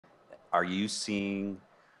Are you seeing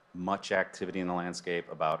much activity in the landscape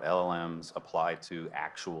about LLMs applied to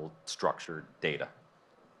actual structured data?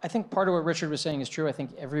 I think part of what Richard was saying is true. I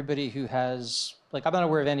think everybody who has, like, I'm not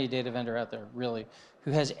aware of any data vendor out there, really,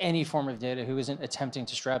 who has any form of data who isn't attempting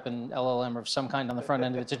to strap an LLM of some kind on the front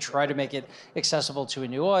end of it to try to make it accessible to a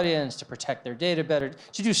new audience, to protect their data better,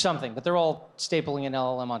 to do something. But they're all stapling an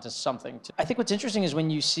LLM onto something. I think what's interesting is when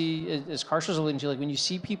you see, as Karsh was alluding to, like when you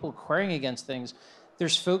see people querying against things,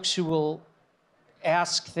 there's folks who will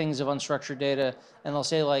ask things of unstructured data and they'll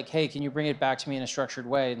say like, hey, can you bring it back to me in a structured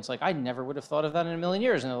way? And it's like, I never would have thought of that in a million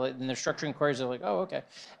years. And they're structuring queries, they're like, oh, okay.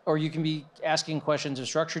 Or you can be asking questions of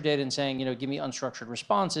structured data and saying, give me unstructured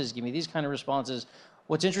responses, give me these kind of responses.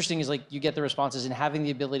 What's interesting is like you get the responses, and having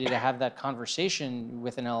the ability to have that conversation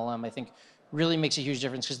with an LLM, I think really makes a huge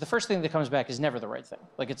difference, because the first thing that comes back is never the right thing.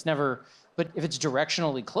 Like it's never, but if it's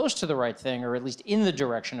directionally close to the right thing, or at least in the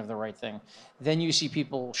direction of the right thing, then you see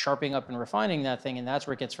people sharpening up and refining that thing, and that's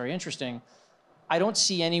where it gets very interesting. I don't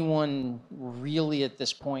see anyone really at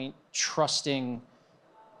this point trusting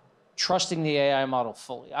the AI model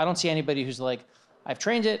fully. I don't see anybody who's like, I've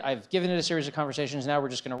trained it, I've given it a series of conversations, now we're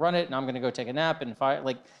just gonna run it, and I'm gonna go take a nap and fire.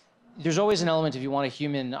 Like, there's always an element, if you want a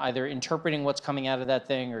human, either interpreting what's coming out of that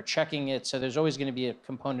thing or checking it. So there's always gonna be a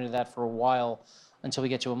component of that for a while until we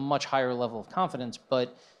get to a much higher level of confidence.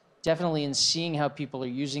 But definitely in seeing how people are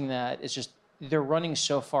using that, it's just, they're running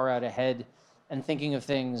so far out ahead and thinking of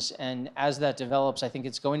things. And as that develops, I think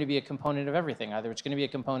it's going to be a component of everything. Either it's going to be a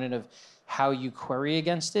component of how you query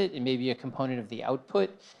against it. It may be a component of the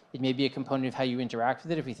output. It may be a component of how you interact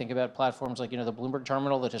with it. If we think about platforms like, the Bloomberg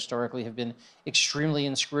Terminal that historically have been extremely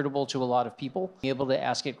inscrutable to a lot of people, be able to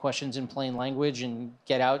ask it questions in plain language and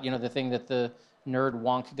get out, the thing that the nerd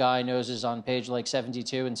wonk guy knows is on page like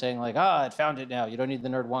 72 and saying like, it found it now. You don't need the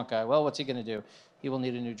nerd wonk guy. Well, what's he going to do? He will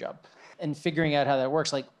need a new job. And figuring out how that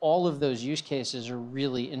works, like all of those use cases are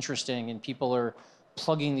really interesting, and people are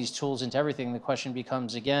plugging these tools into everything. The question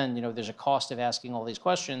becomes, again, there's a cost of asking all these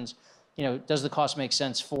questions. Does the cost make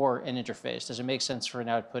sense for an interface? Does it make sense for an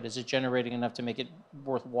output? Is it generating enough to make it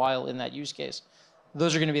worthwhile in that use case?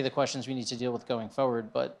 Those are going to be the questions we need to deal with going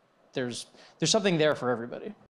forward, but there's something there for everybody.